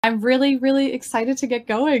I'm really, really excited to get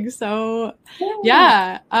going. So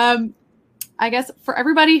yeah, I guess for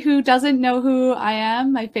everybody who doesn't know who I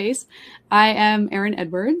am, my face, I am Erin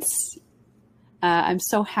Edwards. I'm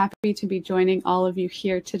so happy to be joining all of you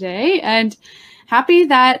here today, and happy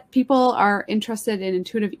that people are interested in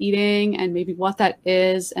intuitive eating and maybe what that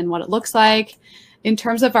is and what it looks like in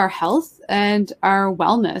terms of our health and our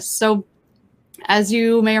wellness. So as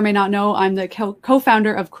you may or may not know, I'm the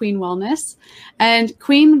co-founder of Queen Wellness, and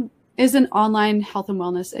Queen is an online health and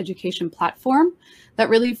wellness education platform that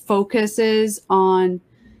really focuses on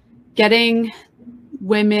getting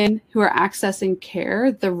women who are accessing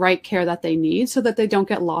care, the right care that they need so that they don't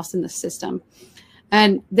get lost in the system.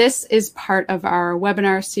 And this is part of our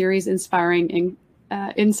webinar series, Inspiring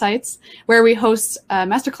Insights, where we host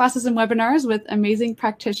masterclasses and webinars with amazing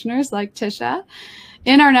practitioners like Tisha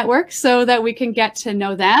in our network so that we can get to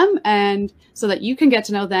know them and so that you can get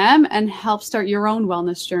to know them and help start your own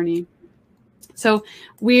wellness journey. So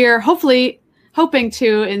we're hopefully hoping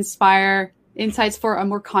to inspire insights for a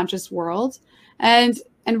more conscious world and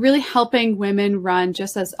really helping women run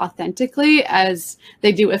just as authentically as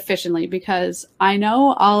they do efficiently, because I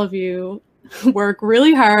know all of you work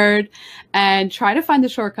really hard and try to find the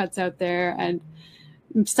shortcuts out there, and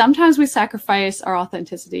sometimes we sacrifice our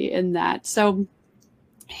authenticity in that. So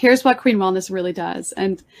here's what Queen Wellness really does.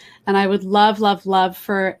 And I would love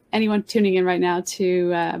for anyone tuning in right now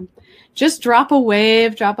to just drop a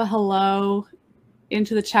wave, drop a hello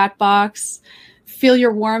into the chat box, feel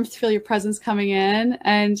your warmth, feel your presence coming in.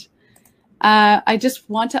 And I just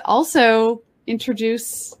want to also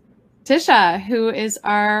introduce Tisha, who is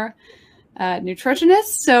our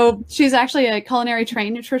nutritionist. So she's actually a culinary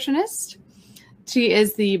trained nutritionist. She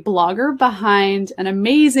is the blogger behind an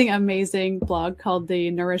amazing blog called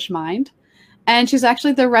The Nourish Mind. And she's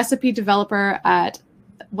actually the recipe developer at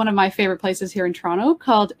one of my favorite places here in Toronto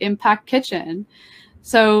called Impact Kitchen.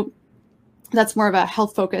 So that's more of a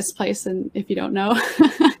health focused place, and if you don't know,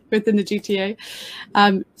 within the GTA.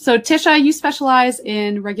 So Tisha, you specialize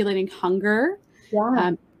in regulating hunger,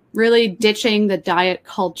 really ditching the diet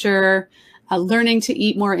culture, learning to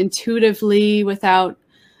eat more intuitively without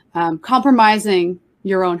compromising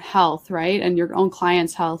your own health, right? And your own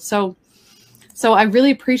clients' health. So I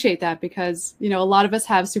really appreciate that, because, you know, a lot of us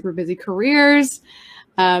have super busy careers.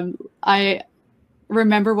 I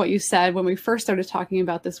remember what you said when we first started talking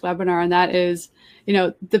about this webinar, and that is, you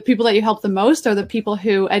know, the people that you help the most are the people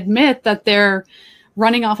who admit that they're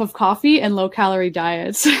running off of coffee and low calorie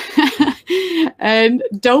diets. And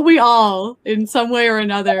don't we all, in some way or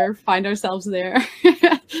another, find ourselves there?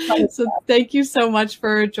 So thank you so much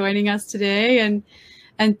for joining us today.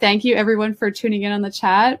 And thank you everyone for tuning in on the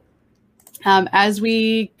chat. As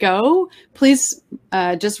we go, please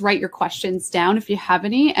just write your questions down if you have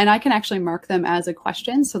any, and I can actually mark them as a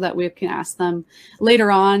question so that we can ask them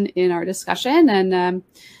later on in our discussion. And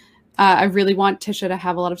I really want Tisha to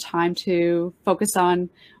have a lot of time to focus on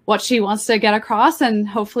what she wants to get across, and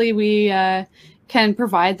hopefully we can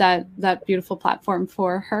provide that beautiful platform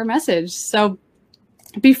for her message. So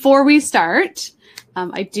before we start,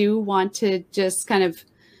 I do want to just kind of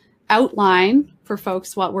outline for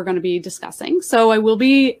folks what we're going to be discussing. So I will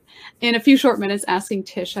be, in a few short minutes, asking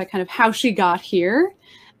Tisha kind of how she got here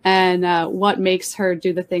and what makes her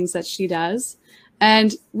do the things that she does,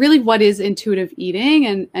 and really what is intuitive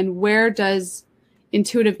eating, and where does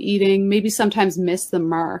intuitive eating maybe sometimes miss the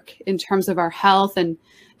mark in terms of our health, and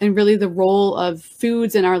really the role of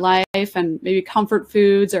foods in our life, and maybe comfort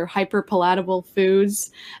foods or hyper palatable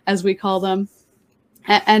foods, as we call them,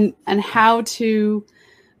 and how to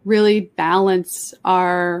really balance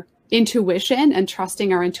our intuition and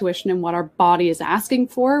trusting our intuition and what our body is asking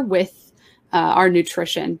for with our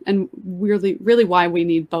nutrition, and really why we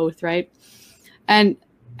need both, right? And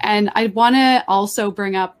I want to also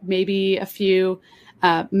bring up maybe a few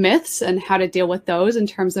myths and how to deal with those in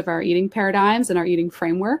terms of our eating paradigms and our eating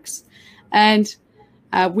frameworks. And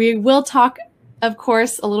we will talk, of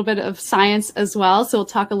course, a little bit of science as well. So we'll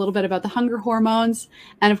talk a little bit about the hunger hormones.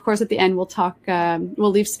 And of course, at the end, we'll talk, we'll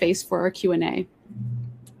leave space for a Q&A.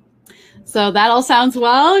 So that all sounds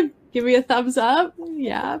well. Give me a thumbs up.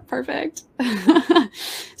 Yeah, perfect.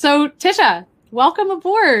 So Tisha, welcome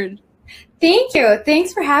aboard. Thank you.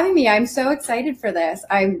 Thanks for having me. I'm so excited for this.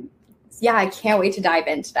 I can't wait to dive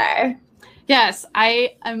in today. Yes,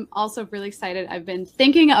 I am also really excited. I've been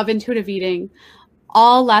thinking of intuitive eating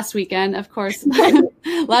all last weekend. Of course,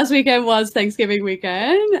 last weekend was Thanksgiving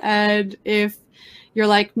weekend. And if you're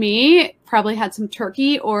like me, probably had some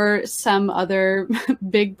turkey or some other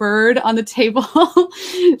big bird on the table,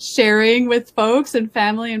 sharing with folks and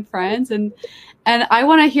family and friends. And I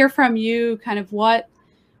want to hear from you kind of what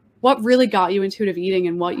what really got you intuitive eating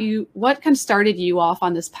and what kind of started you off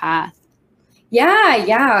on this path?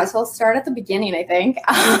 Yeah. So I'll start at the beginning, I think.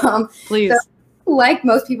 Please. So like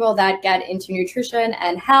most people that get into nutrition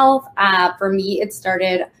and health, for me, it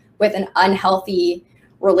started with an unhealthy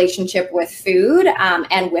relationship with food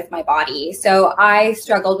and with my body. So I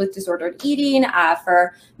struggled with disordered eating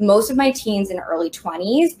for most of my teens and early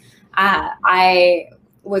 20s. I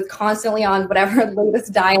was constantly on whatever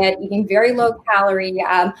latest diet, eating very low calorie,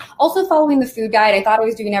 also following the food guide. I thought I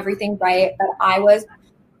was doing everything right, but I was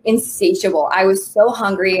insatiable. I was so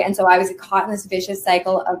hungry. And so I was caught in this vicious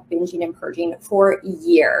cycle of binging and purging for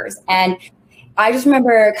years. And I just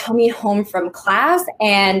remember coming home from class,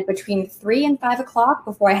 and between 3 and 5 o'clock,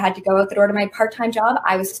 before I had to go out the door to my part-time job,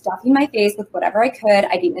 I was stuffing my face with whatever I could.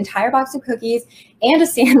 I'd eat an entire box of cookies and a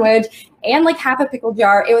sandwich and like half a pickle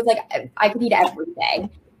jar. It was like I could eat everything.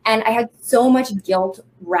 And I had so much guilt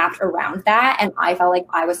wrapped around that. And I felt like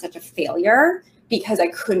I was such a failure because I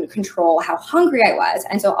couldn't control how hungry I was.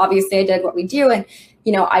 And so obviously I did what we do. And,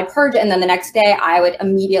 I'd purge. And then the next day I would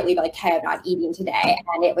immediately be like, hey, I'm not eating today.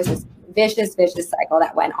 And it was this vicious cycle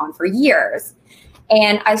that went on for years.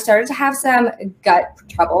 And I started to have some gut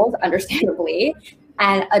troubles, understandably.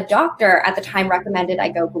 And a doctor at the time recommended I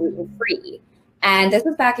go gluten-free. And this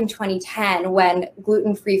was back in 2010 when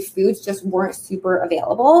gluten-free foods just weren't super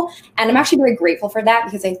available. And I'm actually very grateful for that,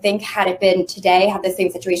 because I think had it been today, had the same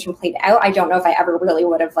situation played out, I don't know if I ever really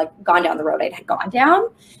would have gone down the road I had gone down,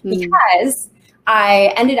 because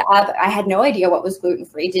I ended up, I had no idea what was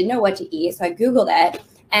gluten-free, didn't know what to eat. So I Googled it,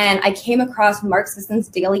 and I came across Mark Sisson's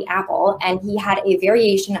Daily Apple, and he had a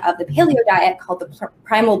variation of the paleo diet called the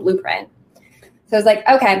Primal Blueprint. So I was like,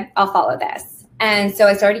 okay, I'll follow this. And so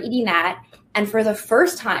I started eating that. And for the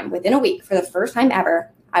first time, within a week, for the first time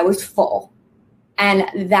ever, I was full.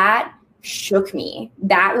 And that shook me.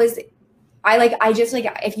 That was,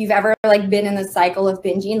 if you've ever been in the cycle of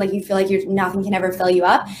binging, you feel like nothing can ever fill you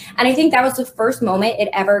up. And I think that was the first moment it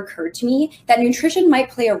ever occurred to me that nutrition might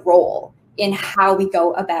play a role in how we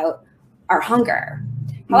go about our hunger.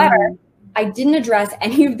 However, I didn't address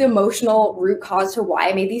any of the emotional root cause to why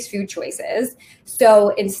I made these food choices.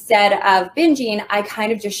 So instead of binging, I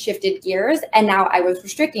kind of just shifted gears, and now I was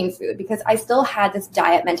restricting food because I still had this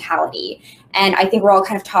diet mentality. And I think we're all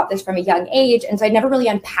kind of taught this from a young age. And so I never really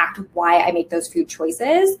unpacked why I make those food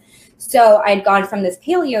choices. So I'd gone from this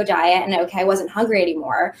paleo diet and okay, I wasn't hungry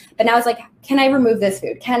anymore. But now I was like, can I remove this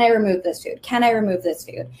food? Can I remove this food? Can I remove this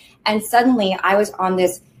food? And suddenly I was on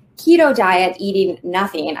this keto diet, eating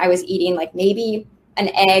nothing. I was eating maybe an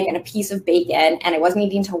egg and a piece of bacon, and I wasn't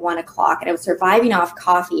eating till 1 o'clock, and I was surviving off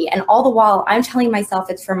coffee. And all the while I'm telling myself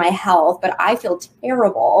it's for my health, but I feel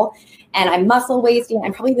terrible and I'm muscle wasting.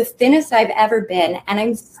 I'm probably the thinnest I've ever been, and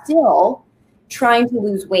I'm still trying to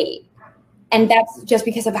lose weight. And that's just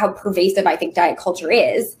because of how pervasive I think diet culture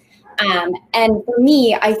is. And for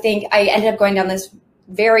me, I think I ended up going down this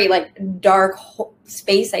very dark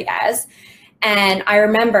space, I guess. And I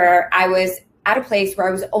remember I was at a place where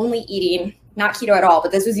I was only eating, not keto at all,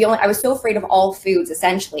 but this was I was so afraid of all foods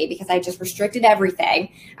essentially because I just restricted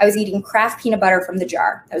everything. I was eating Kraft peanut butter from the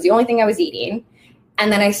jar. That was the only thing I was eating.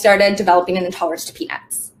 And then I started developing an intolerance to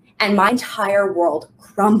peanuts. And my entire world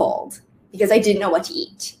crumbled because I didn't know what to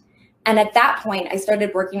eat. And at that point, I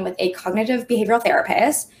started working with a cognitive behavioral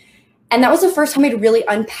therapist. And that was the first time I'd really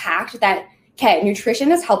unpacked that, okay,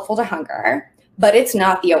 nutrition is helpful to hunger, but it's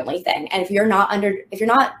not the only thing. And if you're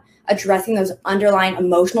not addressing those underlying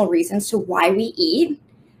emotional reasons to why we eat,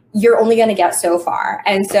 you're only going to get so far.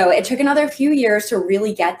 And so it took another few years to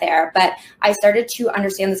really get there. But I started to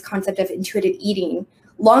understand this concept of intuitive eating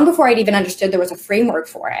long before I'd even understood there was a framework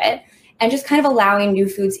for it. And just kind of allowing new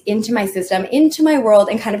foods into my system, into my world,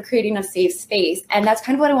 and kind of creating a safe space. And that's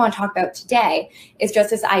kind of what I want to talk about today, is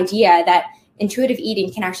just this idea that intuitive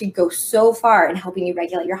eating can actually go so far in helping you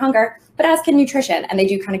regulate your hunger, but as can nutrition, and they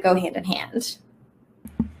do kind of go hand in hand.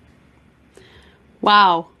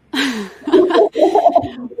 Wow.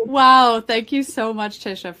 Wow. Thank you so much,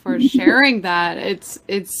 Tisha, for sharing that.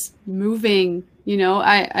 It's moving.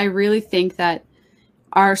 I really think that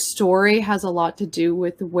our story has a lot to do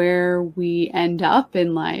with where we end up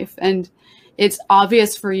in life. And it's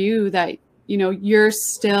obvious for you that, you're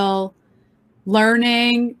still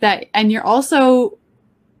learning that, and you're also,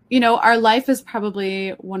 our life is probably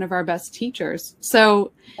one of our best teachers.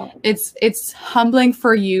 So it's humbling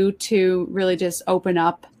for you to really just open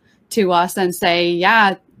up to us and say,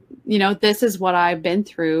 yeah, this is what I've been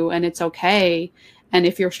through and it's okay. And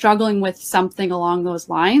if you're struggling with something along those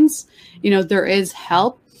lines, there is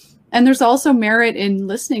help. And there's also merit in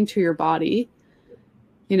listening to your body.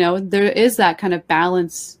 There is that kind of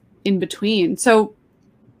balance in between. So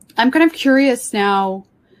I'm kind of curious now,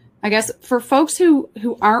 I guess, for folks who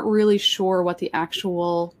aren't really sure what the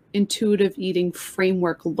actual intuitive eating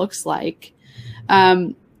framework looks like.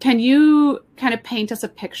 Can you kind of paint us a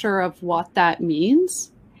picture of what that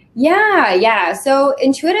means? Yeah. So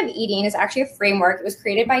intuitive eating is actually a framework. It was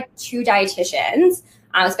created by two dietitians.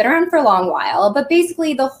 It's been around for a long while, but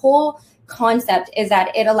basically the whole concept is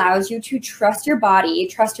that it allows you to trust your body,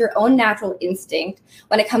 trust your own natural instinct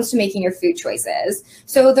when it comes to making your food choices.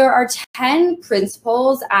 So there are 10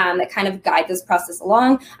 principles that kind of guide this process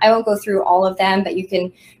along. I won't go through all of them, but you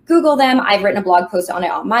can Google them. I've written a blog post on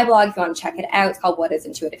it on my blog if you want to check it out. It's called What is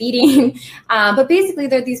Intuitive Eating? But basically,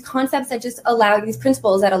 there are these concepts that just allow, these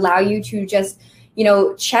principles that allow you to just,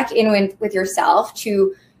 check in with yourself,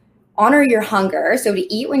 to honor your hunger. So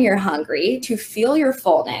to eat when you're hungry, to feel your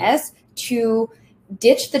fullness, to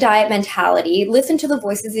ditch the diet mentality, listen to the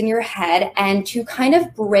voices in your head, and to kind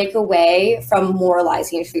of break away from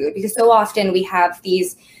moralizing food. Because so often we have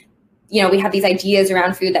these ideas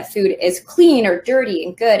around food that food is clean or dirty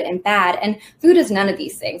and good and bad. And food is none of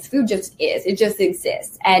these things. Food just is. It just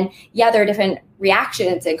exists. And yeah, there are different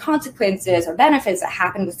reactions and consequences or benefits that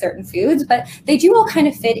happen with certain foods, but they do all kind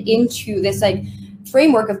of fit into this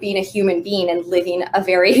framework of being a human being and living a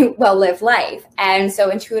very well-lived life. And so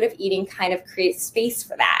intuitive eating kind of creates space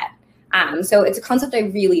for that. So it's a concept I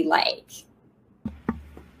really like.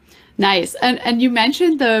 Nice. And you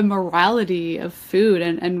mentioned the morality of food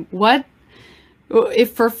and what,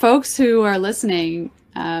 if for folks who are listening,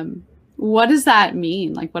 what does that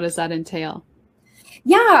mean? Like, what does that entail?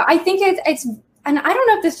 Yeah, I think it's, and I don't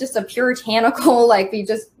know if this is just a puritanical, like we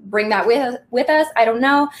just bring that with us. I don't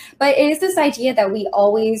know, but it is this idea that we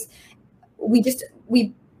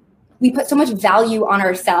put so much value on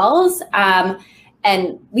ourselves,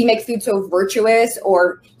 and we make food so virtuous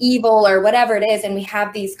or evil or whatever it is. And we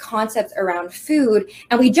have these concepts around food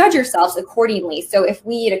and we judge ourselves accordingly. So if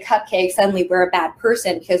we eat a cupcake, suddenly we're a bad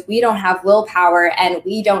person because we don't have willpower and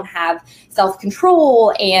we don't have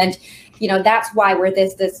self-control. And, that's why we're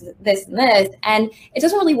this, and this. And it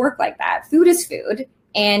doesn't really work like that. Food is food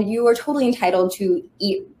and you are totally entitled to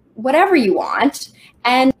eat whatever you want.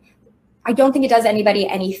 And I don't think it does anybody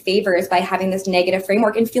any favors by having this negative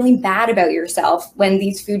framework and feeling bad about yourself when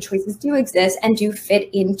these food choices do exist and do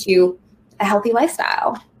fit into a healthy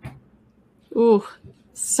lifestyle. Ooh,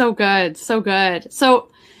 so good. So good.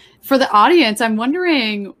 So for the audience, I'm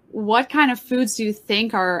wondering what kind of foods do you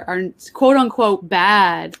think are quote unquote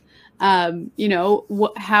bad?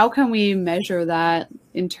 How can we measure that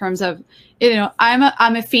in terms of,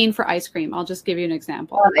 I'm a fiend for ice cream. I'll just give you an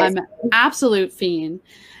example. I'm an absolute fiend.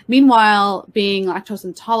 Meanwhile, being lactose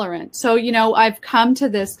intolerant. So, I've come to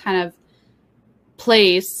this kind of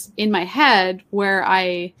place in my head where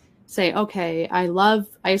I say, okay, I love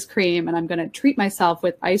ice cream and I'm going to treat myself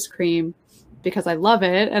with ice cream because I love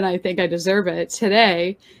it and I think I deserve it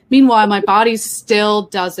today. Meanwhile, my body still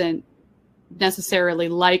doesn't necessarily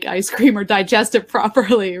like ice cream or digest it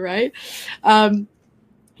properly, right? I'm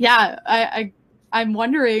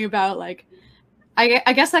wondering about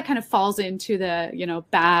I guess that kind of falls into the,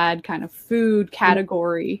 bad kind of food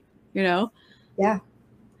category, Yeah.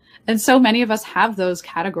 And so many of us have those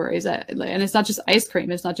categories and it's not just ice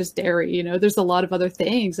cream. It's not just dairy, there's a lot of other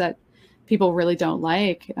things that people really don't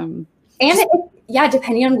like.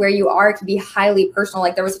 Depending on where you are, it can be highly personal.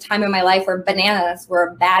 Like there was a time in my life where bananas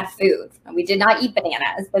were bad food. And we did not eat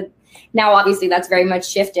bananas, but now obviously that's very much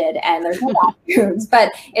shifted and there's no bad foods,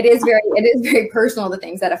 but it is very personal, the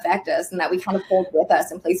things that affect us and that we kind of hold with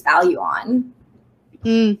us and place value on.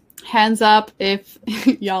 Hands up if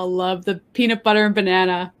y'all love the peanut butter and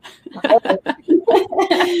banana.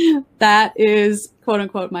 That is quote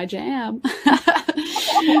unquote my jam.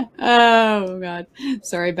 Oh God.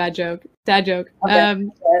 Sorry, bad joke. Dad joke.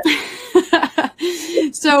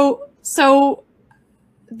 So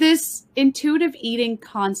this intuitive eating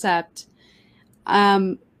concept,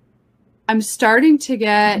 I'm starting to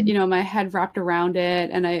get, my head wrapped around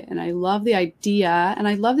it. And I love the idea. And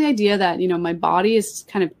I love the idea that, my body is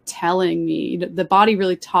kind of telling me, the body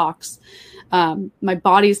really talks. My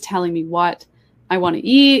body is telling me what I want to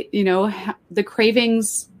eat. The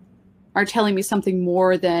cravings are telling me something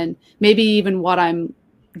more than maybe even what I'm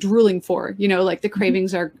drooling for, the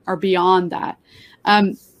cravings are beyond that.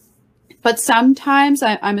 But sometimes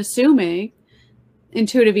I'm assuming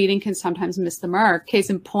intuitive eating can sometimes miss the mark. Case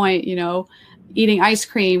in point, eating ice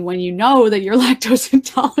cream when you know that you're lactose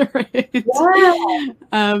intolerant.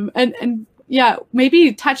 Yeah. And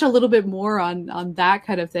maybe touch a little bit more on that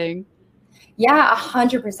kind of thing. Yeah,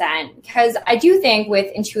 100%. Because I do think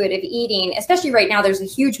with intuitive eating, especially right now, there's a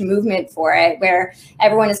huge movement for it where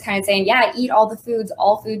everyone is kind of saying, yeah, eat all the foods,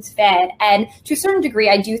 all foods fed. And to a certain degree,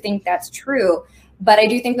 I do think that's true. But I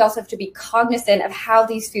do think we also have to be cognizant of how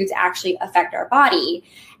these foods actually affect our body.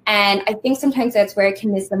 And I think sometimes that's where it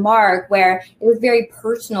can miss the mark, where it was very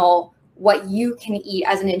personal what you can eat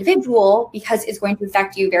as an individual because it's going to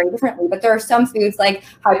affect you very differently. But there are some foods like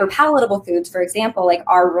hyperpalatable foods, for example, like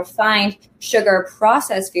our refined sugar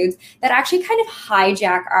processed foods that actually kind of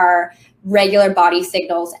hijack our regular body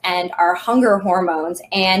signals and our hunger hormones,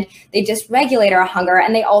 and they dysregulate our hunger,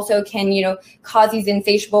 and they also can, cause these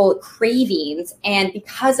insatiable cravings. And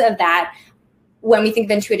because of that, when we think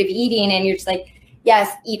of intuitive eating and you're just like,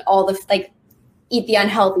 yes, eat the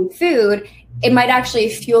unhealthy food, it might actually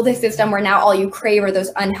fuel the system where now all you crave are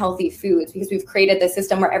those unhealthy foods, because we've created this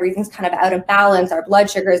system where everything's kind of out of balance, our blood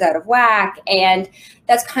sugar is out of whack. And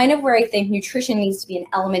that's kind of where I think nutrition needs to be an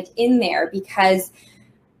element in there, because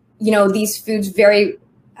these foods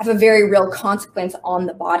have a very real consequence on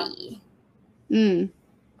the body. Yeah.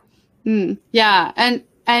 And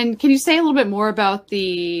can you say a little bit more about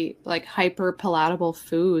the hyperpalatable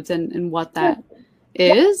foods and what that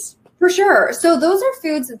is? For sure. So those are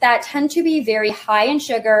foods that tend to be very high in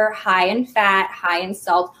sugar, high in fat, high in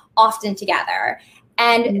salt, often together.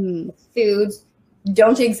 And foods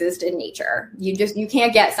don't exist in nature. You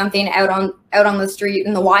can't get something out on the street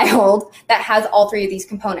in the wild that has all three of these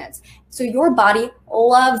components. So your body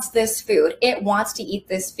loves this food. It wants to eat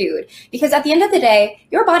this food because at the end of the day,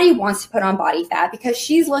 your body wants to put on body fat because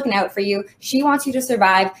she's looking out for you. She wants you to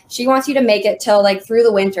survive. She wants you to make it till through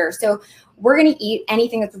the winter. So we're going to eat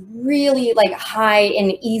anything that's really high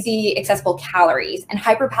in easy, accessible calories, and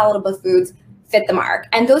hyperpalatable foods fit the mark.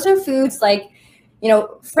 And those are foods like,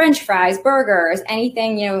 French fries, burgers,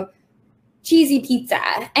 anything, cheesy pizza,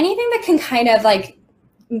 anything that can kind of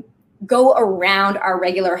go around our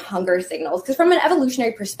regular hunger signals. Because from an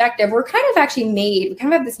evolutionary perspective, we kind of have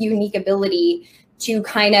this unique ability to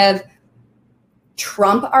kind of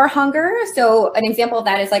trump our hunger. So an example of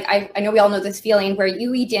that is I know we all know this feeling where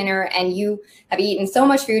you eat dinner and you have eaten so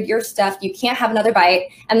much food, you're stuffed, you can't have another bite.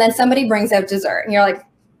 And then somebody brings out dessert and you're like,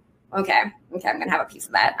 okay, I'm going to have a piece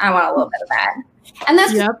of that. I want a little bit of that. And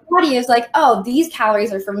that's the body is oh, these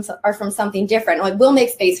calories are from something different. We'll make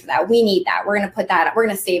space for that. We need that. We're going to put that, we're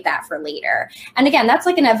going to save that for later. And again, that's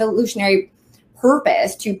an evolutionary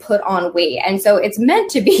purpose to put on weight. And so it's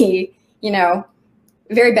meant to be,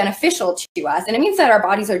 very beneficial to us. And it means that our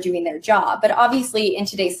bodies are doing their job. But obviously in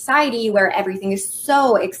today's society where everything is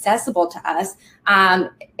so accessible to us,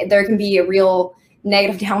 there can be a real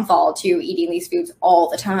negative downfall to eating these foods all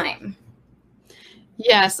the time.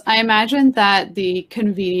 Yes, I imagine that the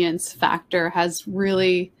convenience factor has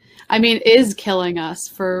really, is killing us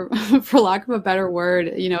for lack of a better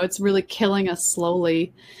word. It's really killing us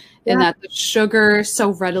slowly in that the sugar is so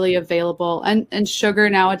readily available, and sugar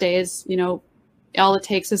nowadays, all it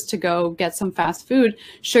takes is to go get some fast food.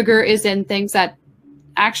 Sugar is in things that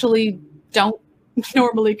actually don't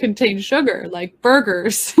normally contain sugar, like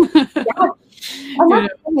burgers. And the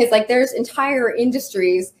thing is, there's entire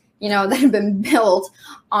industries, that have been built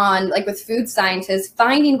on, with food scientists,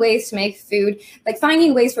 finding ways to make food,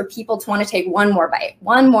 finding ways for people to want to take one more bite.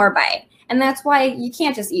 And that's why you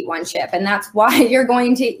can't just eat one chip. And that's why you're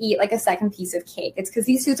going to eat a second piece of cake. It's because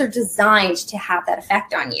these foods are designed to have that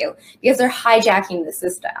effect on you because they're hijacking the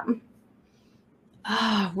system.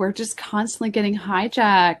 We're just constantly getting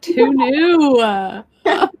hijacked. Who knew?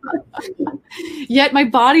 Yet my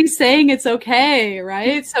body's saying it's okay,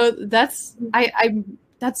 right? So that's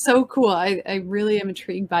so cool. I really am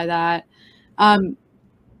intrigued by that.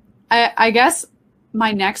 I guess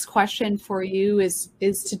my next question for you is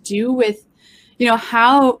to do with,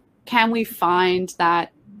 how can we find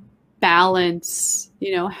that balance?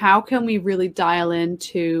 How can we really dial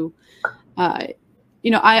into, I'm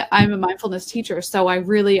a mindfulness teacher, so I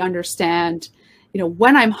really understand,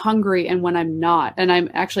 when I'm hungry and when I'm not, and I'm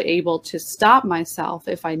actually able to stop myself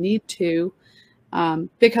if I need to,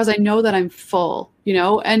 because I know that I'm full,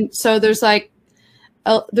 and so there's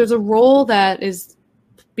there's a role that is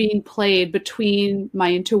being played between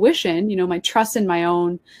my intuition, my trust in my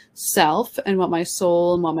own self and what my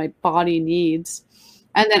soul and what my body needs,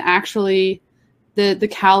 and then actually the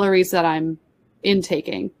calories that I'm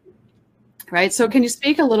intaking. Right. So can you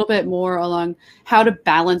speak a little bit more along how to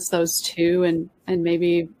balance those two, and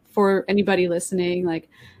maybe for anybody listening,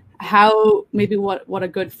 how maybe what a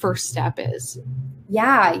good first step is?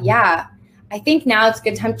 Yeah. I think now it's a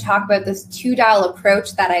good time to talk about this 2-dial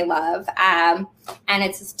approach that I love. And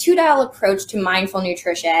it's this 2-dial approach to mindful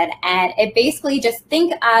nutrition. And it basically just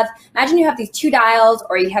imagine you have these 2 dials,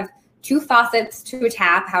 or you have 2 faucets to a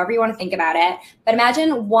tap, however you want to think about it. But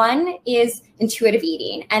imagine one is intuitive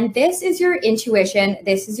eating. And this is your intuition.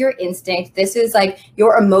 This is your instinct. This is like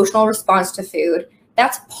your emotional response to food.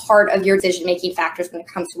 That's part of your decision-making factors when it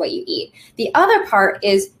comes to what you eat. The other part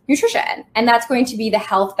is nutrition, and that's going to be the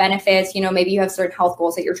health benefits. Maybe you have certain health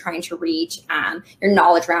goals that you're trying to reach, your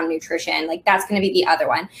knowledge around nutrition, like that's going to be the other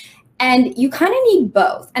one. And you kind of need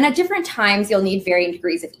both. And at different times, you'll need varying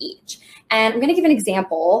degrees of each. And I'm going to give an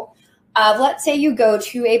example of, let's say you go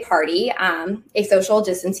to a party, a social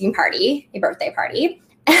distancing party, a birthday party,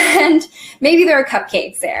 and maybe there are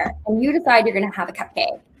cupcakes there, and you decide you're going to have a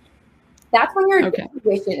cupcake. That's when your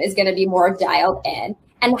intuition is going to be more dialed in.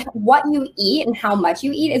 And what you eat and how much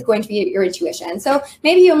you eat is going to be your intuition. So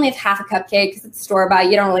maybe you only have half a cupcake because it's store-bought.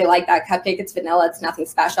 You don't really like that cupcake. It's vanilla. It's nothing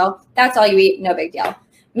special. That's all you eat. No big deal.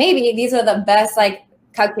 Maybe these are the best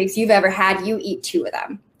cupcakes you've ever had. You eat 2 of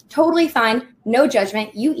them. Totally fine. No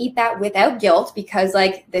judgment. You eat that without guilt because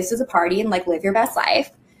this is a party and live your best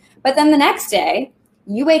life. But then the next day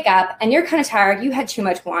you wake up and you're kind of tired. You had too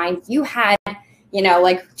much wine. You had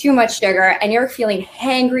too much sugar, and you're feeling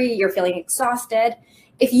hangry, you're feeling exhausted.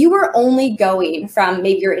 If you were only going from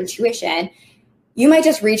maybe your intuition, you might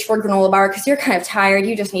just reach for a granola bar because you're kind of tired.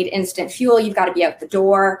 You just need instant fuel. You've got to be out the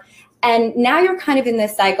door. And now you're kind of in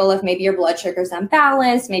this cycle of maybe your blood sugar's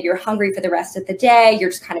unbalanced. Maybe you're hungry for the rest of the day. You're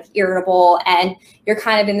just kind of irritable, and you're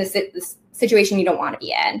kind of in this situation you don't want to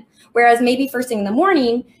be in. Whereas maybe first thing in the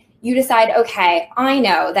morning, you decide, okay, I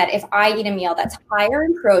know that if I eat a meal that's higher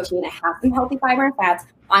in protein, and have some healthy fiber and fats,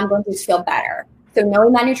 I'm going to feel better. So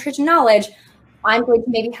knowing that nutrition knowledge, I'm going to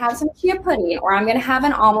maybe have some chia pudding, or I'm going to have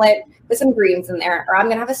an omelet with some greens in there, or I'm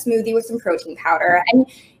going to have a smoothie with some protein powder. And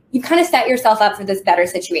you kind of set yourself up for this better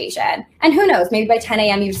situation. And who knows, maybe by 10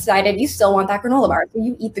 a.m. you decided you still want that granola bar, so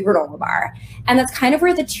you eat the granola bar. And that's kind of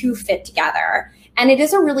where the 2 fit together. And it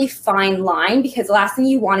is a really fine line, because the last thing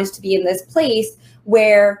you want is to be in this place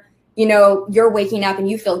where you're waking up and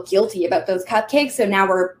you feel guilty about those cupcakes. So now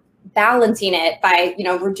we're balancing it by,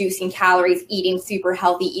 reducing calories, eating super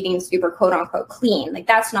healthy, eating super quote unquote clean.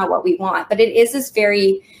 That's not what we want. But it is this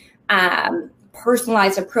very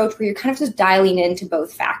personalized approach where you're kind of just dialing into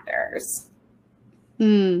both factors.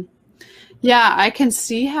 Yeah, I can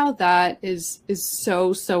see how that is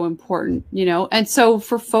so important, And so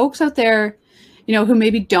for folks out there, who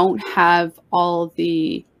maybe don't have all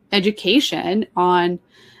the education on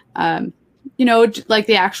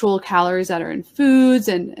the actual calories that are in foods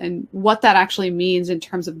and what that actually means in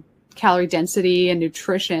terms of calorie density and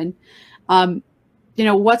nutrition.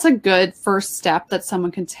 What's a good first step that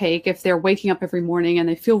someone can take if they're waking up every morning and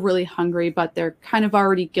they feel really hungry, but they're kind of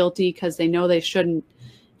already guilty because they know they shouldn't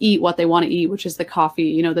eat what they want to eat, which is the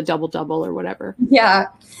coffee, the double or whatever. Yeah.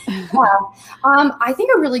 I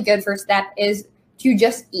think a really good first step is to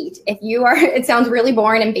just eat. It sounds really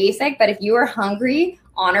boring and basic, but if you are hungry,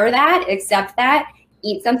 honor that, accept that,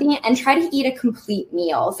 eat something, and try to eat a complete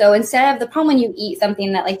meal. So instead of the problem when you eat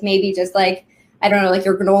something that maybe just I don't know,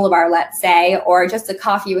 your granola bar, let's say, or just a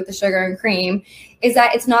coffee with the sugar and cream, is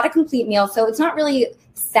that it's not a complete meal. So it's not really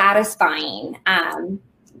satisfying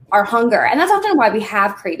our hunger. And that's often why we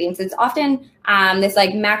have cravings. It's often this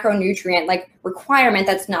macronutrient requirement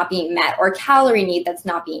that's not being met, or calorie need that's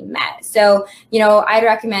not being met. So, I'd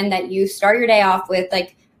recommend that you start your day off with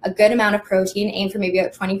a good amount of protein, aim for maybe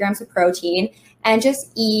about 20 grams of protein, and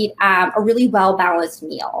just eat a really well-balanced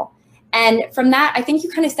meal. And from that, I think you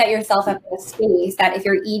kind of set yourself up in a space that if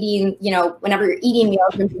you're eating, whenever you're eating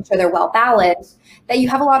meals, make sure they're well-balanced, that you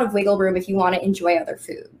have a lot of wiggle room if you want to enjoy other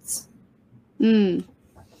foods.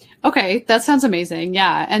 Okay, that sounds amazing.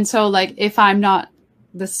 Yeah. And so if I'm not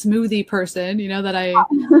the smoothie person,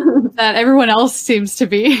 that everyone else seems to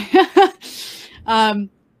be,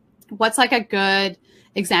 what's a good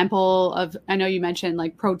example of, I know you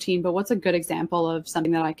mentioned protein, but what's a good example of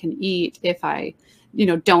something that I can eat if I,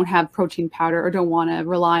 don't have protein powder or don't want to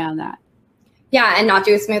rely on that? Yeah, and not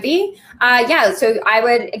do a smoothie. So I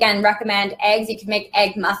would, again, recommend eggs. You could make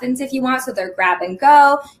egg muffins if you want, so they're grab and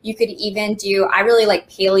go. You could even I really like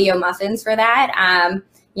paleo muffins for that.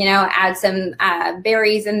 Add some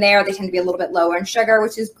berries in there. They tend to be a little bit lower in sugar,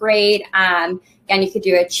 which is great. Again, you could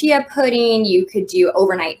do a chia pudding. You could do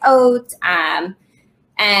overnight oats.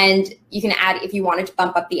 And you can add, if you wanted to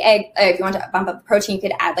bump up the egg, if you want to bump up the protein, you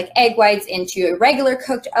could add egg whites into regular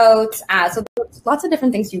cooked oats. So lots of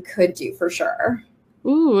different things you could do for sure.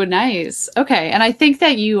 Ooh, nice. Okay. And I think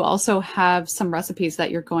that you also have some recipes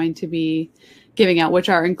that you're going to be giving out, which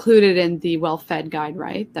are included in the Well Fed guide,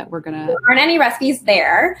 right? That we're gonna. There aren't any recipes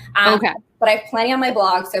there. Okay. But I have plenty on my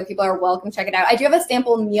blog, so people are welcome to check it out. I do have a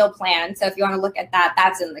sample meal plan, so if you want to look at that,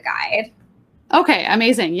 that's in the guide. Okay,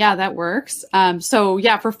 amazing. Yeah, that works. So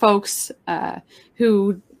yeah, for folks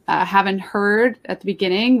who haven't heard at the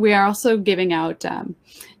beginning, we are also giving out,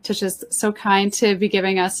 Tisha's so kind to be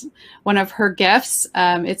giving us one of her gifts.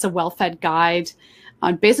 It's a Well Fed guide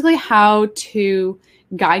on basically how to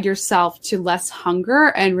guide yourself to less hunger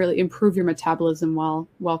and really improve your metabolism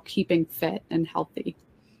while keeping fit and healthy.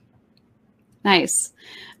 Nice.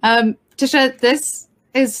 Tisha, this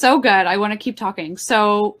is so good. I want to keep talking.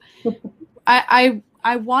 So I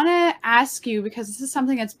want to ask you, because this is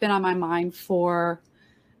something that's been on my mind for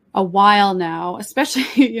a while now,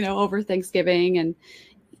 especially, over Thanksgiving and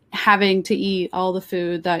having to eat all the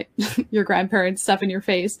food that your grandparents stuff in your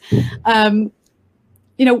face.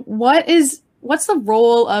 What's the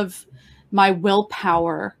role of my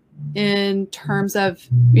willpower in terms of,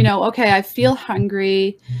 okay, I feel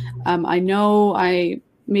hungry. I know I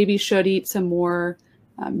maybe should eat some more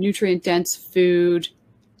nutrient dense food.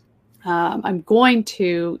 I'm going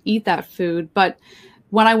to eat that food, but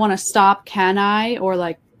when I want to stop, can I?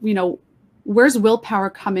 Or where's willpower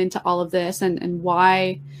come into all of this, and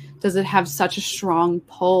why does it have such a strong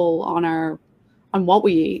pull on what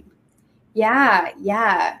we eat?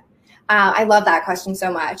 Yeah. I love that question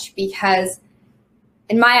so much, because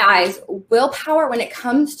in my eyes, willpower, when it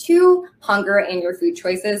comes to hunger and your food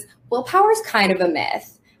choices, willpower is kind of a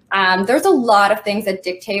myth. There's a lot of things that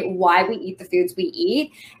dictate why we eat the foods we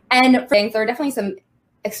eat. And there are definitely some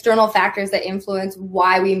external factors that influence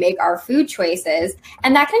why we make our food choices.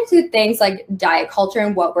 And that can include things like diet culture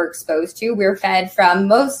and what we're exposed to. We're fed from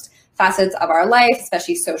most facets of our life,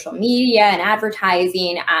 especially social media and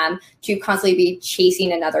advertising, to constantly be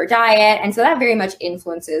chasing another diet. And so that very much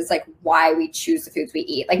influences why we choose the foods we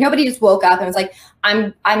eat. Nobody just woke up and was like,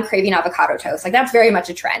 I'm craving avocado toast. That's very much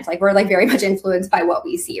a trend. We're very much influenced by what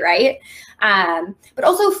we see, right? But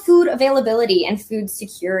also food availability and food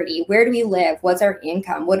security. Where do we live? What's our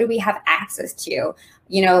income? What do we have access to?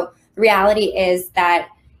 The reality is that,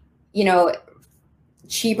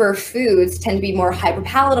 cheaper foods tend to be more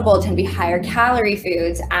hyperpalatable, tend to be higher calorie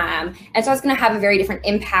foods. And so it's going to have a very different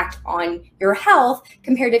impact on your health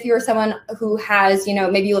compared to if you're someone who has,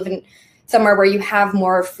 maybe you live in somewhere where you have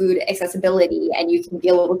more food accessibility and you can be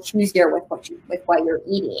a little choosier with what you're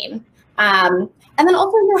eating. And then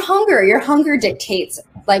also your hunger dictates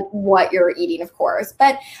what you're eating, of course.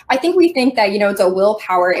 But I think we think that, it's a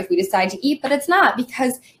willpower if we decide to eat, but it's not,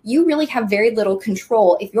 because you really have very little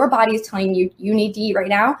control. If your body is telling you you need to eat right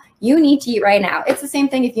now, you need to eat right now. It's the same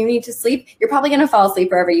thing. If you need to sleep, you're probably going to fall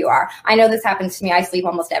asleep wherever you are. I know this happens to me. I sleep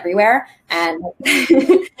almost everywhere, and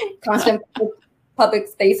constant public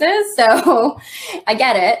spaces. So I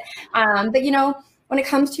get it. But when it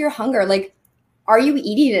comes to your hunger, are you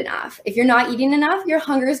eating enough? If you're not eating enough, your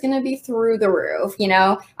hunger is going to be through the roof.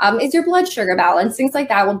 Is your blood sugar balanced? Things like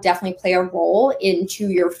that will definitely play a role into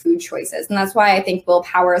your food choices. And that's why I think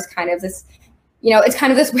willpower is kind of this, it's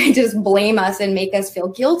kind of this way to just blame us and make us feel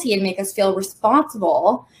guilty and make us feel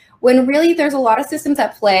responsible, when really there's a lot of systems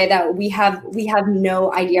at play that we have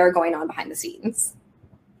no idea are going on behind the scenes.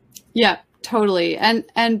 Yeah. Totally.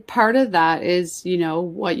 And part of that is,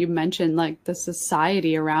 what you mentioned, the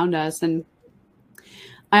society around us. And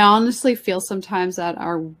I honestly feel sometimes that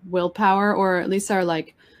our willpower, or at least our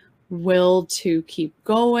will to keep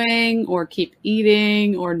going or keep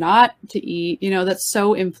eating or not to eat, that's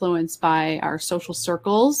so influenced by our social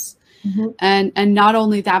circles. Mm-hmm. And not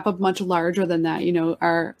only that, but much larger than that,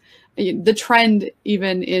 the trend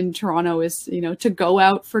even in Toronto is, to go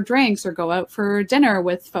out for drinks or go out for dinner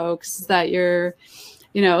with folks that you're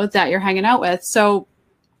hanging out with. So,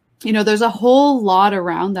 there's a whole lot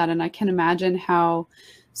around that. And I can imagine how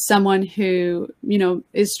someone who,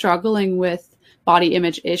 is struggling with body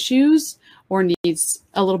image issues or needs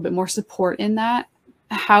a little bit more support in that,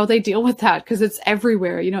 how they deal with that, because it's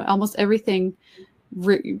everywhere. Almost everything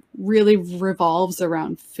really revolves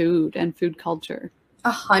around food and food culture.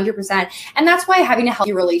 100%. And that's why having a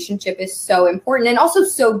healthy relationship is so important, and also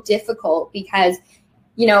so difficult, because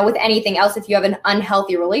with anything else, if you have an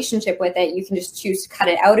unhealthy relationship with it, you can just choose to cut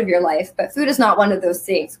it out of your life. But food is not one of those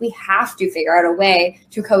things. We have to figure out a way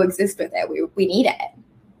to coexist with it. We need it.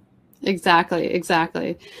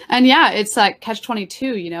 Exactly. And yeah, it's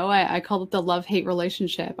catch-22, I call it the love-hate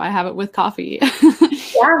relationship. I have it with coffee.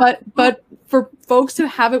 Yeah. But for folks who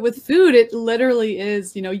have it with food, it literally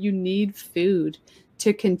is, you need food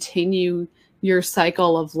to continue your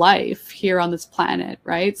cycle of life here on this planet,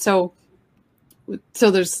 right? So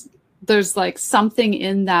there's something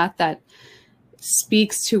in that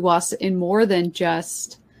speaks to us in more than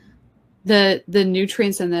just the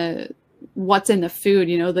nutrients and the what's in the food,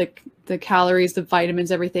 you know, the calories, the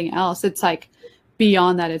vitamins, everything else. It's like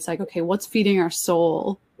beyond that, it's like, okay, what's feeding our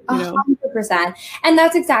soul? You know? 100%. And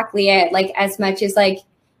that's exactly it. Like, as much as like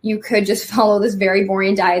you could just follow this very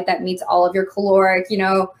boring diet that meets all of your caloric, you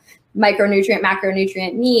know, micronutrient,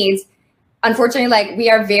 macronutrient needs. Unfortunately, like we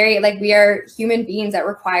are human beings that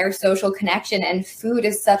require social connection, and food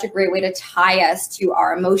is such a great way to tie us to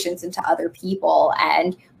our emotions and to other people.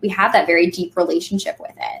 And we have that very deep relationship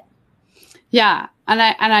with it. Yeah. And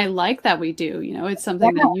I like that we do, you know, it's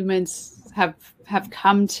something that humans have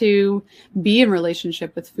come to be in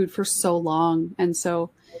relationship with food for so long. And so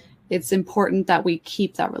it's important that we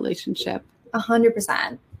keep that relationship.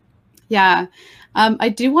 100%. Yeah. I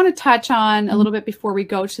do want to touch on a little bit before we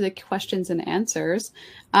go to the questions and answers.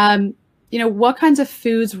 You know, what kinds of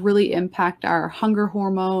foods really impact our hunger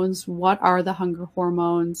hormones? What are the hunger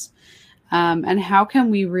hormones? And how can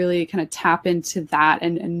we really kind of tap into that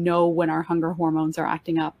and know when our hunger hormones are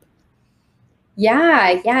acting up?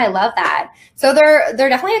 Yeah, I love that. So there are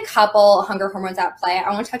definitely a couple hunger hormones at play. I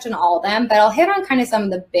won't touch on all of them, but I'll hit on kind of some of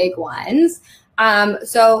the big ones.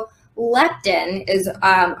 So leptin is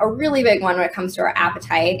a really big one when it comes to our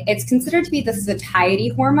appetite. It's considered to be the satiety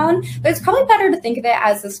hormone, but it's probably better to think of it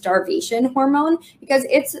as the starvation hormone because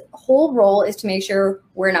its whole role is to make sure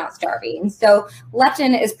we're not starving. So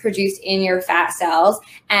leptin is produced in your fat cells,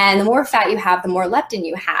 and the more fat you have, the more leptin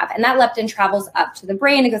you have. And that leptin travels up to the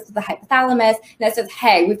brain, it goes to the hypothalamus, and it says,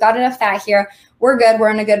 hey, we've got enough fat here. We're good. We're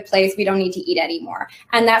in a good place. We don't need to eat anymore.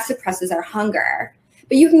 And that suppresses our hunger.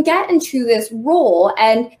 But you can get into this role,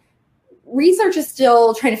 and research is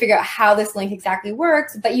still trying to figure out how this link exactly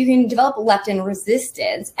works, but you can develop leptin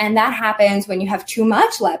resistance. And that happens when you have too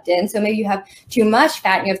much leptin. So maybe you have too much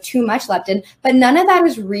fat and you have too much leptin, but none of that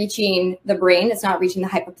is reaching the brain. It's not reaching the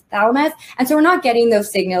hypothalamus. And so we're not getting those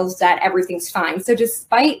signals that everything's fine. So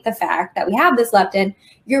despite the fact that we have this leptin,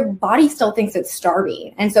 your body still thinks it's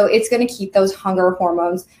starving. And so it's going to keep those hunger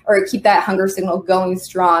hormones or keep that hunger signal going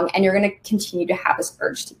strong. And you're going to continue to have this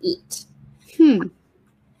urge to eat.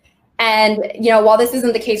 And, you know, while this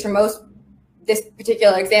isn't the case for this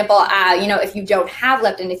particular example, you know, if you don't have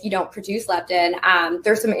leptin, if you don't produce leptin,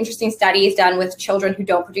 there's some interesting studies done with children who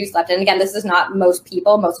don't produce leptin. And again, this is not most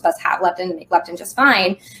people. Most of us have leptin and make leptin just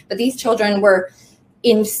fine. But these children were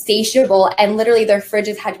insatiable, and literally their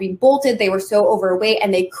fridges had to be bolted. They were so overweight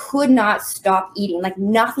and they could not stop eating. Like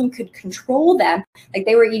nothing could control them. Like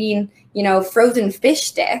they were eating, you know, frozen fish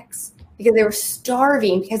sticks because they were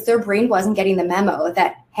starving, because their brain wasn't getting the memo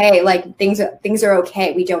that, hey, like things are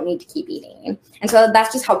okay. We don't need to keep eating. And so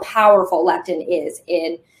that's just how powerful leptin is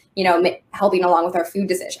in, you know, helping along with our food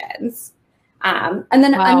decisions. And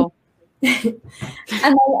then wow. And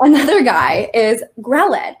then another guy is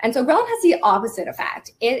ghrelin. And so ghrelin has the opposite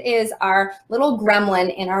effect. It is our little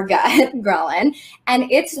gremlin in our gut, ghrelin.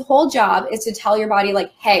 And its whole job is to tell your body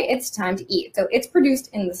like, hey, it's time to eat. So it's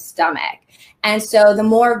produced in the stomach. And so the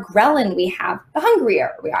more ghrelin we have, the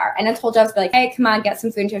hungrier we are. And its whole job is to be like, hey, come on, get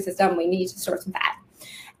some food into your system. We need to store some fat.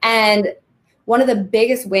 And one of the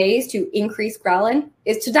biggest ways to increase ghrelin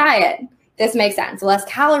is to diet. This makes sense. The less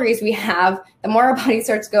calories we have, the more our body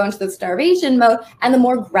starts to go into the starvation mode, and the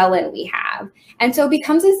more ghrelin we have. And so it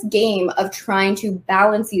becomes this game of trying to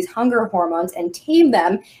balance these hunger hormones and tame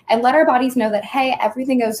them and let our bodies know that, hey,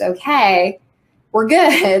 everything goes okay. We're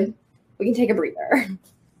good. We can take a breather.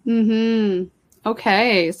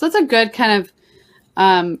 Okay. So that's a good kind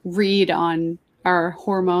of read on our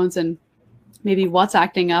hormones and maybe what's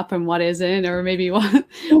acting up and what isn't, or maybe what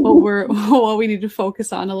we need to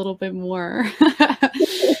focus on a little bit more.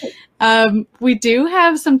 We do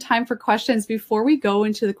have some time for questions. Before we go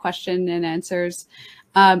into the question and answers,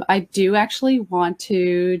 I do actually want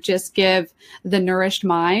to just give The Nourished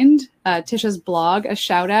Mind, Tisha's blog, a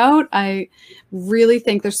shout out. I really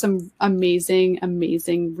think there's some amazing,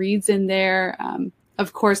 amazing reads in there.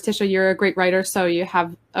 Of course, Tisha, you're a great writer, so you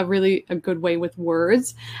have a good way with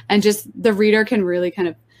words, and just the reader can really kind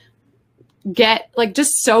of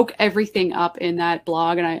just soak everything up in that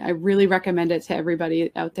blog. And I really recommend it to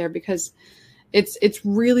everybody out there because it's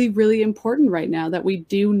really, really important right now that we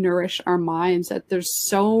do nourish our minds, that there's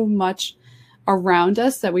so much around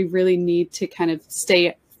us that we really need to kind of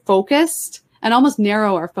stay focused and almost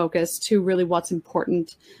narrow our focus to really what's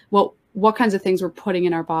important, what kinds of things we're putting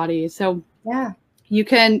in our body. So yeah. You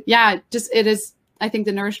can, it is, I think,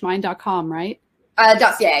 thenourishedmind.com, right?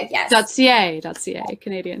 .ca, yes. .ca,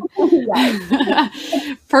 Canadian.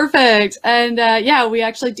 Perfect. And we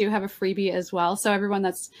actually do have a freebie as well. So everyone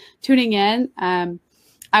that's tuning in,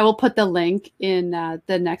 I will put the link in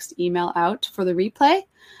the next email out for the replay.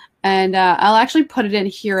 And I'll actually put it in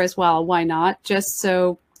here as well. Why not? Just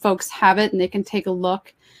so folks have it and they can take a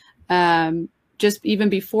look. Just even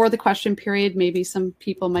before the question period, maybe some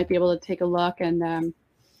people might be able to take a look and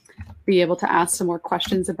be able to ask some more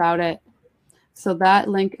questions about it. So that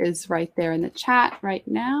link is right there in the chat right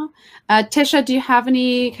now. Tisha, do you have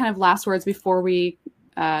any kind of last words before we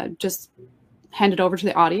just hand it over to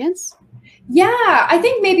the audience? Yeah, I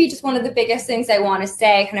think maybe just one of the biggest things I want to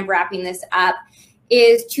say, kind of wrapping this up,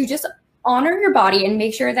 is to just honor your body and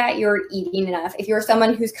make sure that you're eating enough. If you're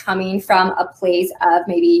someone who's coming from a place of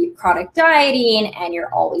maybe chronic dieting and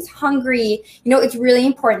you're always hungry, it's really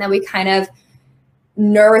important that we kind of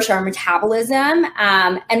nourish our metabolism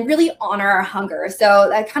and really honor our hunger.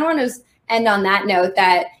 So I kind of want to end on that note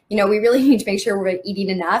that, we really need to make sure we're eating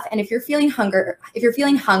enough. And if you're feeling hungry,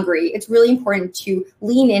 it's really important to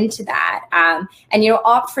lean into that and,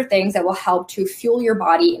 opt for things that will help to fuel your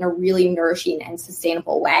body in a really nourishing and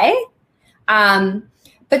sustainable way.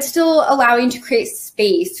 But still allowing to create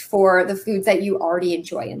space for the foods that you already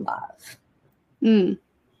enjoy and love.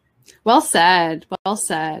 Well said. Well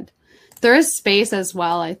said. There is space as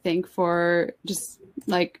well, I think, for just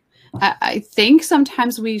like, I think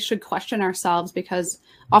sometimes we should question ourselves because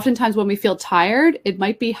oftentimes when we feel tired, it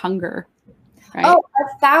might be hunger. Right? Oh,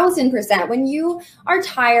 1,000%. When you are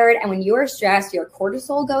tired and when you are stressed, your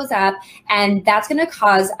cortisol goes up, and that's going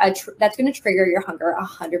to that's going to trigger your hunger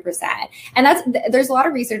 100%. And there's a lot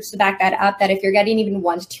of research to back that up, that if you're getting even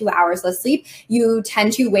 1 to 2 hours less sleep, you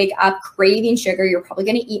tend to wake up craving sugar. You're probably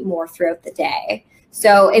going to eat more throughout the day.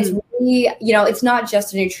 So it's really, it's not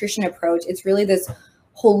just a nutrition approach. It's really this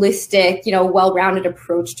holistic, well-rounded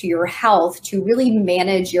approach to your health to really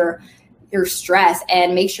manage your stress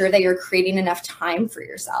and make sure that you're creating enough time for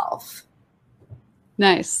yourself.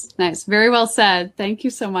 Nice. Very well said. Thank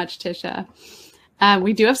you so much, Tisha.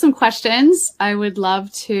 We do have some questions. I would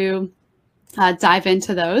love to dive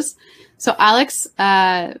into those. So Alex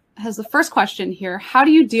has the first question here. How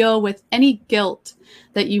do you deal with any guilt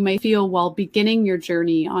that you may feel while beginning your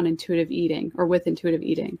journey on intuitive eating or with intuitive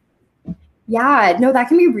eating? Yeah, no, that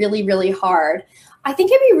can be really, really hard. I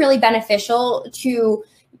think it'd be really beneficial to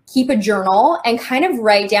keep a journal and kind of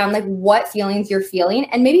write down like what feelings you're feeling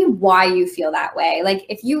and maybe why you feel that way. Like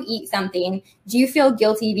if you eat something, do you feel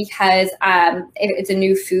guilty because it's a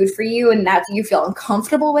new food for you and that you feel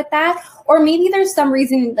uncomfortable with that? Or maybe there's some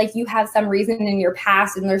reason, like you have some reason in your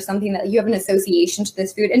past and there's something that you have an association to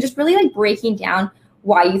this food, and just really like breaking down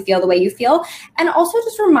why you feel the way you feel. And also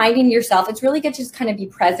just reminding yourself, it's really good to just kind of be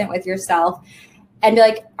present with yourself and be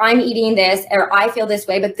like, I'm eating this, or I feel this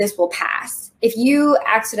way, but this will pass. If you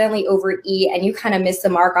accidentally overeat and you kind of miss the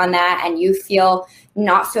mark on that and you feel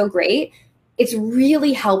not so great, it's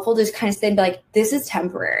really helpful to just kind of say, like, this is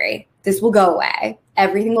temporary. This will go away.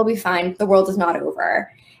 Everything will be fine. The world is not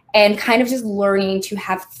over. And kind of just learning to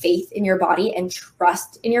have faith in your body and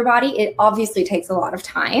trust in your body. It obviously takes a lot of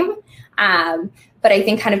time. But I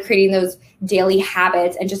think kind of creating those daily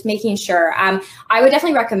habits and just making sure, I would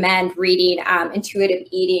definitely recommend reading Intuitive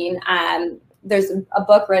Eating. There's a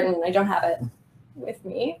book written, I don't have it with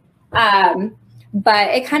me, but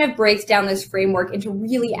it kind of breaks down this framework into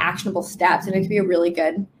really actionable steps, and it can be a really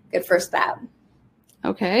good first step.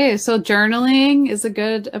 Okay, so journaling is a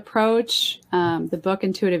good approach. The book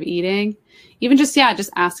Intuitive Eating, even just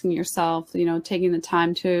asking yourself, taking the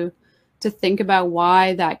time to think about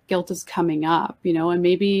why that guilt is coming up, and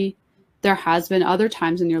maybe there has been other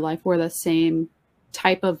times in your life where the same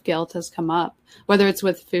type of guilt has come up, whether it's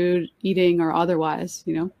with food, eating, or otherwise,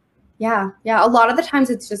 Yeah. A lot of the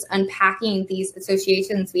times it's just unpacking these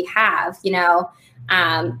associations we have,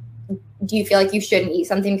 do you feel like you shouldn't eat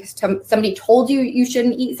something because somebody told you you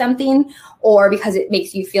shouldn't eat something, or because it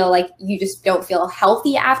makes you feel like you just don't feel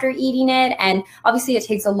healthy after eating it? And obviously it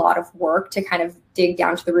takes a lot of work to kind of dig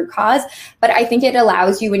down to the root cause, but I think it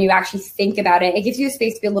allows you, when you actually think about it, it gives you a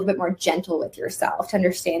space to be a little bit more gentle with yourself, to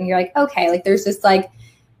understand you're like, okay, like there's this like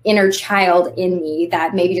inner child in me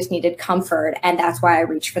that maybe just needed comfort, and that's why I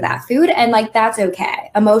reached for that food, and like that's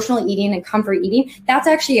okay. Emotional eating and comfort eating, that's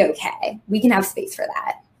actually okay. We can have space for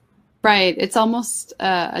that. Right. It's almost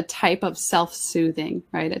a type of self-soothing,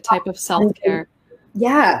 right? A type of self-care.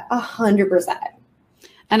 Yeah, 100%.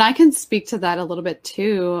 And I can speak to that a little bit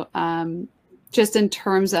too, just in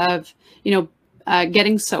terms of,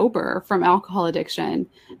 getting sober from alcohol addiction.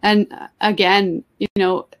 And again,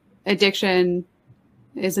 addiction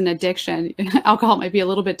is an addiction. Alcohol might be a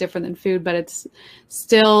little bit different than food, but it's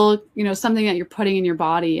still, something that you're putting in your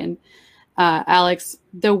body. And Alex,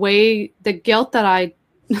 the guilt that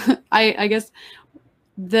I guess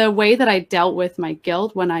the way that I dealt with my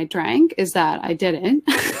guilt when I drank is that I didn't.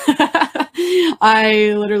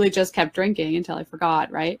 I literally just kept drinking until I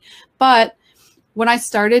forgot, right? But when I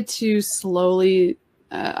started to slowly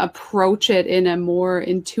approach it in a more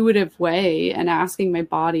intuitive way and asking my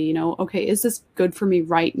body, you know, okay, is this good for me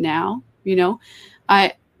right now? You know,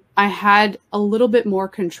 I had a little bit more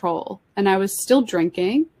control, and I was still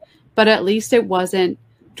drinking, but at least it wasn't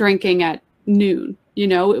drinking at noon. You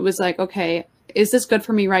know, it was like, okay, is this good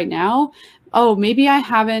for me right now? Oh, maybe I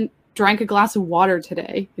haven't drank a glass of water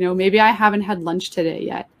today. You know, maybe I haven't had lunch today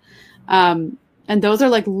yet. And those are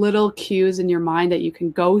like little cues in your mind that you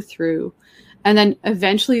can go through. And then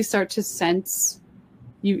eventually you start to sense,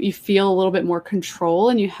 you feel a little bit more control,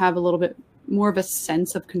 and you have a little bit more of a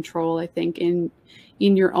sense of control, I think, in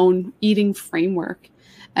your own eating framework.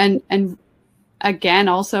 And again,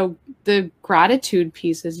 also the gratitude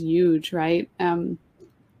piece is huge, right? And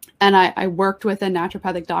I worked with a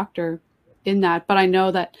naturopathic doctor in that, but I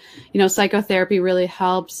know that, you know, psychotherapy really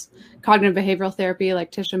helps. Cognitive behavioral therapy,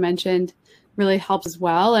 like Tisha mentioned, really helps as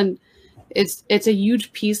well. And it's a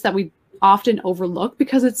huge piece that we often overlook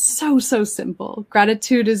because it's so simple.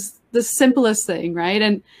 Gratitude is the simplest thing, right?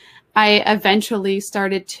 And I eventually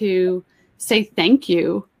started to say thank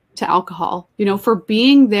you to alcohol, you know, for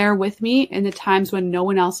being there with me in the times when no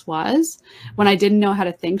one else was, when I didn't know how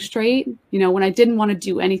to think straight, you know, when I didn't want to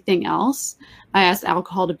do anything else. I asked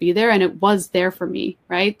alcohol to be there, and it was there for me,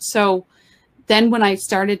 right? So then when I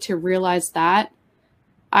started to realize that,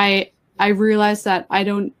 I realized that I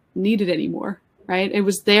don't need it anymore, right? It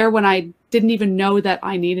was there when I didn't even know that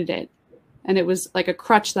I needed it. And it was like a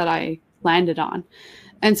crutch that I landed on.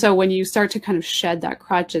 And so when you start to kind of shed that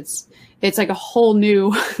crutch, it's like a whole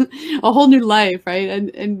new, a whole new life, right?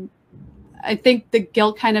 And I think the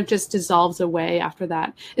guilt kind of just dissolves away after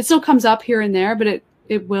that. It still comes up here and there, but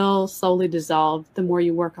it will slowly dissolve the more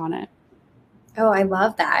you work on it. Oh, I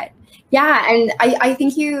love that. Yeah. And I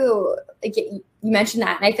think you mentioned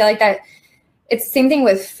that. And I feel like that it's the same thing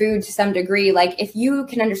with food to some degree. Like if you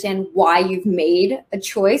can understand why you've made a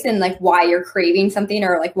choice and like why you're craving something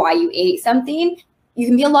or like why you ate something, you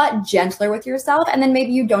can be a lot gentler with yourself. And then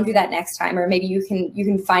maybe you don't do that next time, or maybe you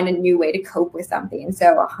can find a new way to cope with something.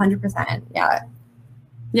 So 100%. Yeah.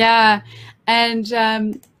 Yeah.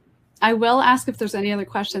 And I will ask if there's any other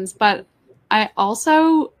questions, but I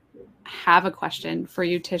also have a question for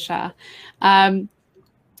you, Tisha.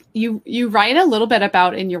 You write a little bit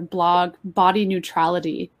about in your blog body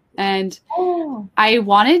neutrality, and I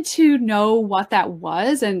wanted to know what that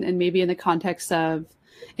was, and maybe in the context of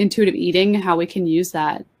intuitive eating, how we can use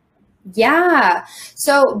that. Yeah.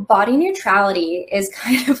 So body neutrality is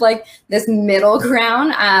kind of like this middle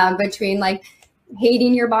ground between like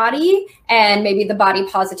hating your body and maybe the body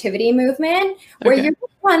positivity movement, where you're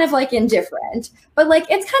kind of like indifferent, but like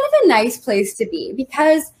it's kind of a nice place to be,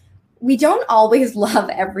 because we don't always love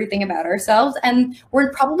everything about ourselves. And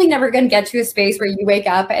we're probably never going to get to a space where you wake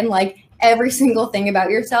up and like every single thing about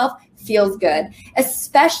yourself feels good,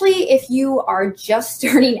 especially if you are just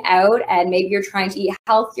starting out and maybe you're trying to eat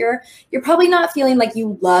healthier. You're probably not feeling like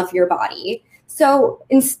you love your body. So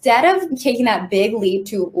instead of taking that big leap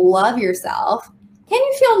to love yourself, can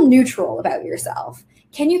you feel neutral about yourself?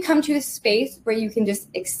 Can you come to a space where you can just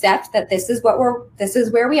accept that this is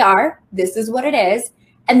where we are, this is what it is,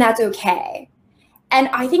 and that's okay? And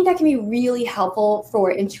I think that can be really helpful for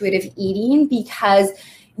intuitive eating, because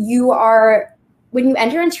when you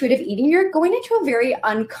enter intuitive eating, you're going into a very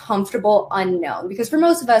uncomfortable unknown, because for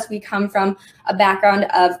most of us, we come from a background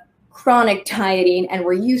of chronic dieting and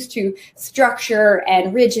we're used to structure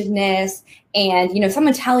and rigidness and, you know,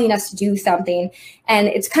 someone telling us to do something. And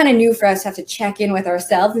it's kind of new for us to have to check in with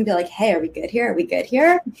ourselves and be like, hey, are we good here? Are we good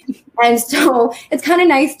here? And so it's kind of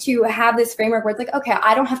nice to have this framework where it's like, okay,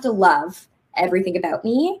 I don't have to love everything about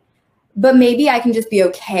me, but maybe I can just be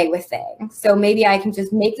okay with things. So maybe I can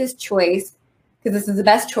just make this choice because this is the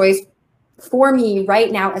best choice for me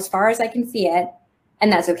right now, as far as I can see it.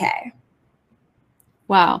 And that's okay.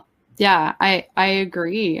 Wow. Yeah, I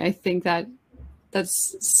agree. I think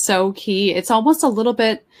that's so key. It's almost a little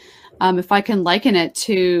bit, if I can liken it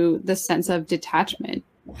to the sense of detachment.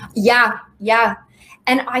 Yeah. Yeah.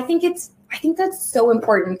 And I think that's so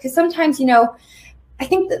important, because sometimes, you know, I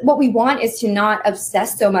think that what we want is to not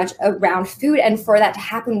obsess so much around food. And for that to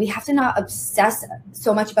happen, we have to not obsess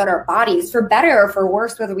so much about our bodies, for better or for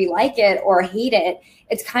worse, whether we like it or hate it.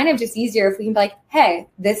 It's kind of just easier if we can be like, hey,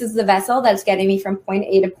 this is the vessel that's getting me from point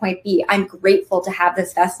A to point B. I'm grateful to have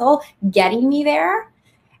this vessel getting me there.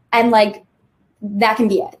 And like, that can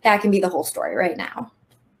be it. That can be the whole story right now.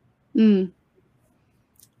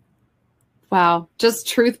 Wow, just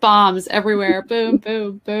truth bombs everywhere. Boom,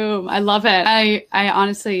 boom, boom. I love it. I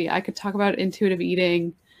honestly, I could talk about intuitive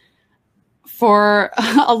eating for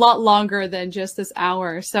a lot longer than just this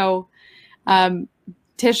hour. So,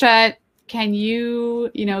 Tisha, can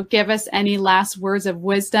you give us any last words of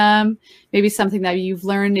wisdom, maybe something that you've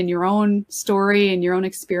learned in your own story and your own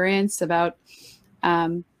experience about,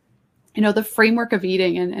 the framework of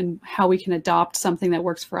eating and how we can adopt something that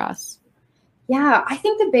works for us? Yeah, I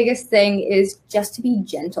think the biggest thing is just to be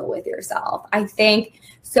gentle with yourself. I think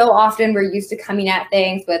so often we're used to coming at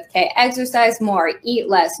things with, okay, exercise more, eat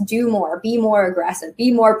less, do more, be more aggressive, be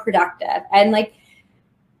more productive. And like,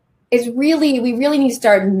 we really need to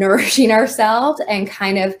start nourishing ourselves and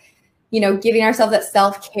kind of, giving ourselves that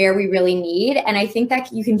self-care we really need. And I think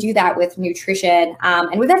that you can do that with nutrition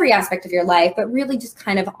and with every aspect of your life, but really just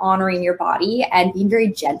kind of honoring your body and being very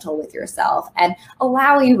gentle with yourself and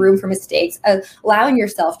allowing room for mistakes, allowing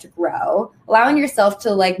yourself to grow, allowing yourself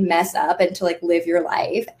to like mess up and to like live your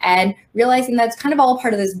life, and realizing that's kind of all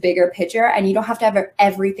part of this bigger picture. And you don't have to have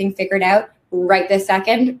everything figured out right this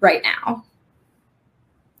second, right now.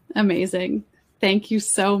 Amazing. Thank you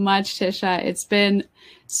so much, Tisha. It's been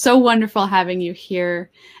so wonderful having you here.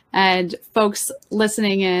 And folks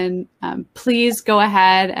listening in, please go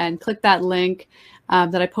ahead and click that link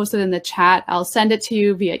that I posted in the chat. I'll send it to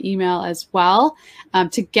you via email as well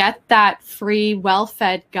to get that free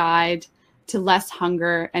well-fed guide to less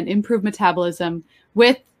hunger and improve metabolism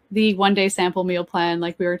with the one-day sample meal plan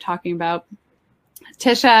like we were talking about.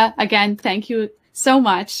 Tisha, again, thank you so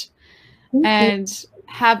much. And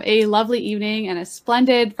have a lovely evening and a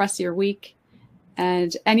splendid rest of your week.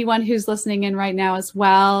 And anyone who's listening in right now as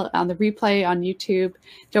well on the replay on YouTube,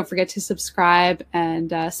 don't forget to subscribe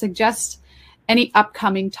and suggest any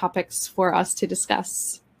upcoming topics for us to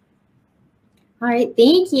discuss. All right.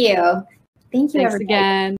 Thank you. Thank you, Thanks everybody. again.